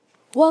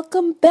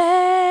Welcome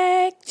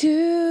back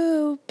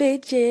to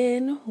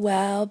Bitchin'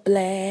 While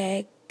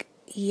Black.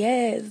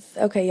 Yes.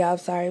 Okay, y'all, I'm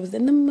sorry. I was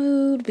in the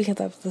mood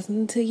because I was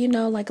listening to,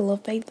 like a little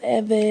Faith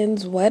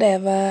Evans,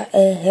 whatever.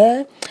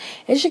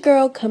 It's your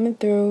girl coming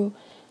through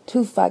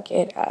to fuck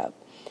it up.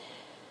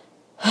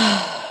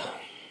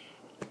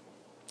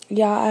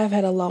 Y'all, I've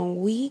had a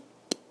long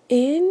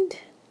weekend.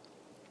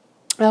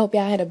 I hope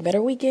y'all had a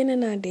better weekend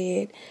than I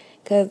did.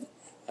 Because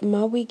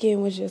my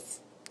weekend was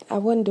just, I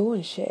wasn't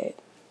doing shit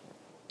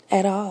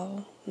at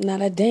all.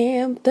 Not a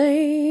damn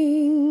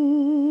thing.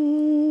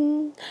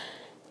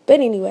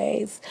 But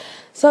anyways,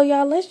 so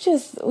y'all,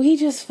 we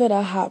just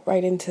finna hop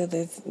right into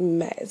this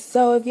mess.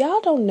 So if y'all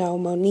don't know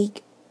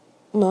Monique,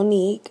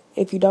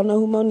 if you don't know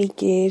who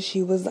Monique is,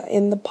 she was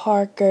in the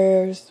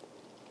Parkers.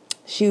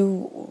 She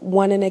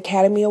won an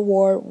Academy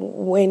Award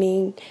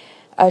winning.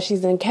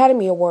 She's an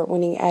Academy Award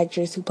winning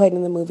actress who played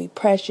in the movie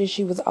Precious.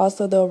 She was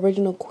also the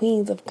original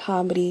Queens of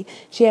Comedy.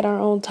 She had her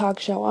own talk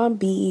show on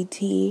BET.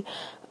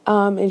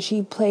 And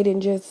she played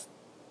in just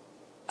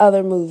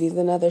other movies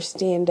and other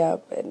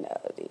stand-up, and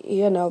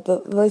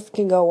the list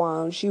can go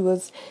on. She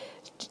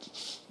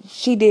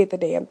did the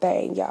damn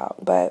thing, y'all.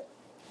 But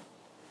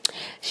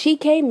she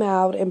came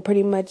out and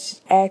pretty much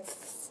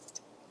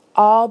asked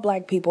all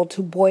black people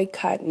to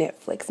boycott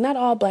Netflix. Not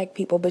all black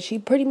people, but she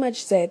pretty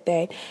much said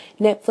that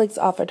Netflix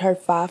offered her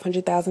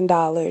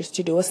 $500,000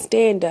 to do a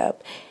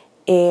stand-up.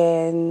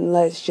 And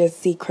let's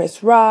just see,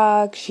 Chris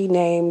Rock. She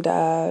named,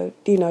 Dave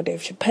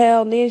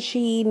Chappelle. And then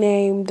she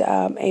named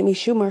Amy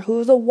Schumer,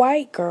 who's a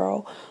white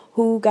girl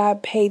who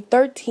got paid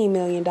 $13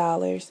 million.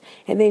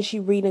 And then she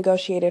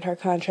renegotiated her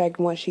contract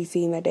once she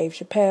seen that Dave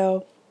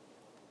Chappelle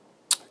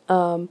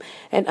and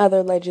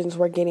other legends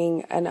were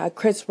getting, and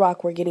Chris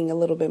Rock were getting a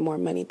little bit more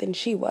money than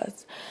she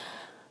was.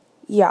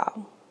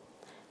 Y'all,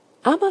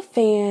 I'm a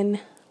fan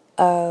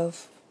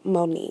of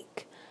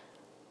Monique.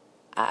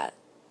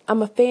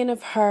 I'm a fan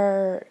of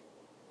her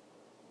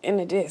in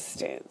a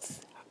distance.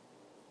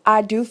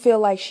 I do feel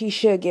like she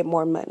should get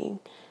more money.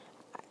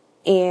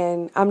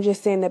 And I'm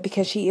just saying that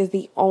because she is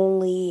the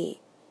only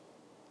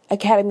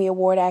Academy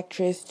Award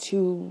actress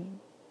to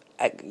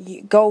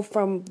go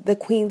from the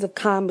Queens of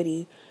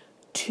Comedy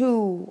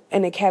to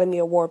an Academy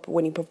Award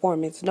winning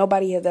performance.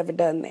 Nobody has ever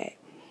done that.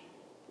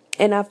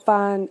 And I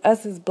find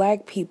us as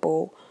black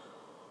people,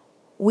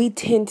 we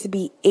tend to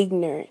be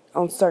ignorant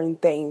on certain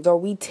things, or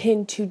we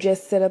tend to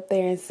just sit up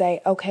there and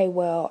say, okay,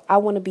 well, I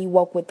want to be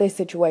woke with this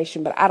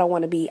situation, but I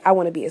want to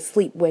be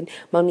asleep when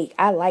Monique,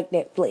 I like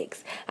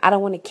Netflix. I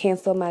don't want to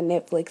cancel my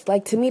Netflix.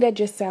 Like, to me, that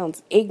just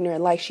sounds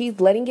ignorant. Like, she's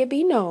letting it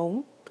be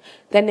known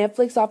that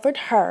Netflix offered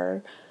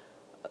her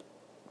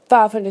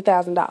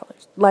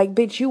 $500,000. Like,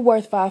 bitch, you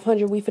worth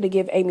 500. We finna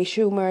give Amy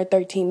Schumer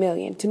 13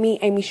 million. To me,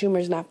 Amy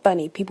Schumer's not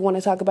funny. People want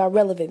to talk about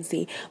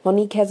relevancy.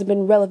 Monique hasn't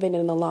been relevant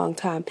in a long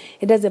time.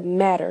 It doesn't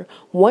matter.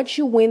 Once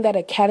you win that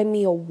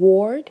Academy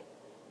Award,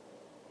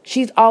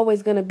 she's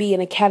always gonna be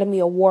an Academy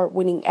Award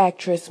winning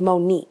actress,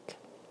 Monique.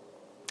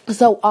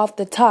 So off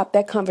the top,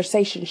 that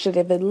conversation should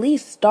have at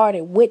least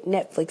started with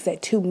Netflix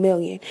at 2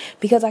 million,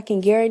 because I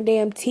can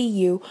guarantee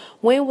you,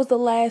 when was the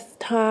last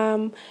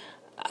time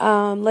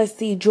let's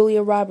see,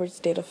 Julia Roberts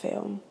did a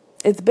film?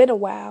 It's been a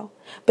while.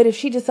 But if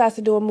she decides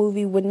to do a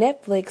movie with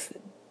Netflix,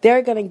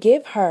 they're going to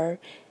give her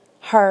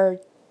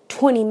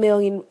 20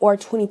 million or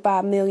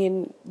 $25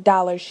 million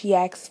she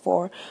asked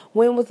for.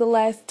 When was the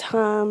last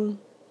time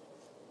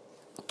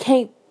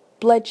Kate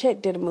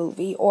Blanchett did a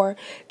movie? Or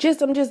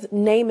I'm just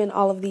naming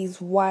all of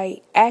these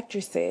white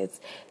actresses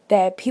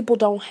that people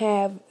don't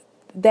have,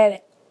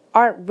 that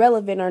aren't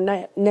relevant or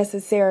not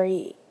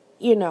necessary,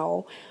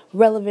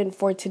 relevant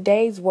for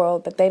today's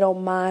world, but they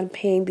don't mind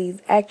paying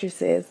these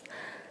actresses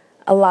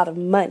a lot of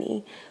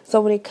money. So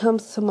when it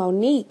comes to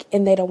Monique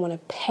and they don't want to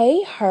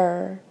pay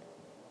her,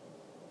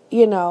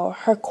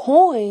 her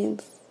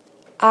coins,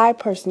 I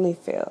personally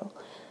feel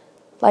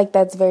like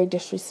that's very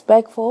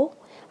disrespectful.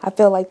 I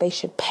feel like they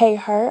should pay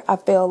her. I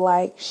feel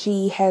like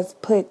she has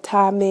put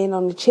time in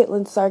on the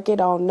Chitlin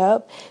circuit on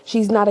up.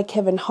 She's not a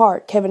Kevin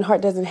Hart. Kevin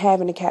Hart doesn't have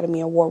an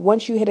Academy Award.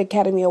 Once you hit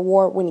Academy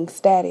Award winning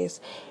status,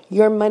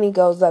 your money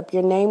goes up,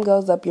 your name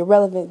goes up, your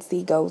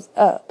relevancy goes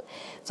up.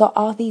 So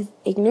all these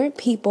ignorant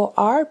people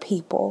are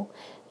people.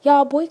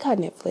 Y'all boycott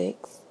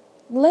Netflix.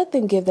 Let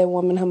them give that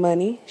woman her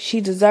money.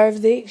 She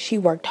deserves it. She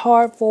worked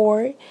hard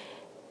for it.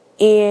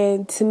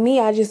 And to me,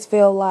 I just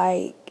feel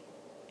like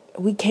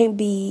we can't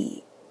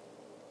be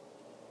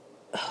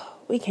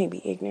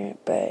ignorant,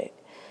 but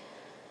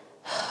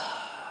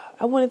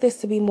I wanted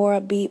this to be more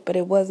upbeat, but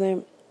it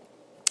wasn't.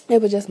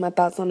 It was just my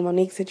thoughts on the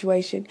Monique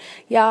situation.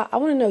 Y'all, I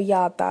want to know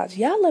y'all thoughts.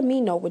 Y'all let me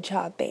know what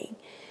y'all think.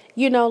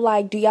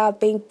 Do y'all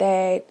think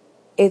that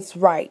it's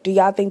right? Do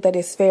y'all think that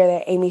it's fair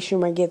that Amy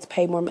Schumer gets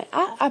paid more money?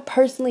 I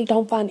personally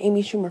don't find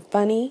Amy Schumer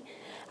funny.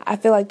 I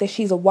feel like that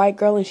she's a white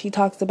girl and she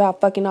talks about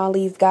fucking all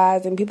these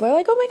guys, and people are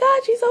like, oh my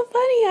God, she's so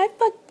funny. I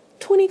fucked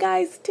 20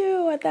 guys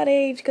too at that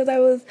age because I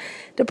was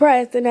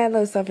depressed and had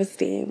low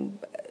self-esteem.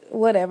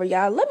 Whatever,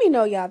 y'all. Let me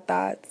know y'all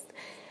thoughts.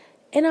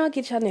 And I'll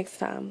get y'all next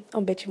time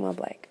on Bitchin' While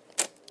Black.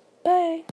 Bye.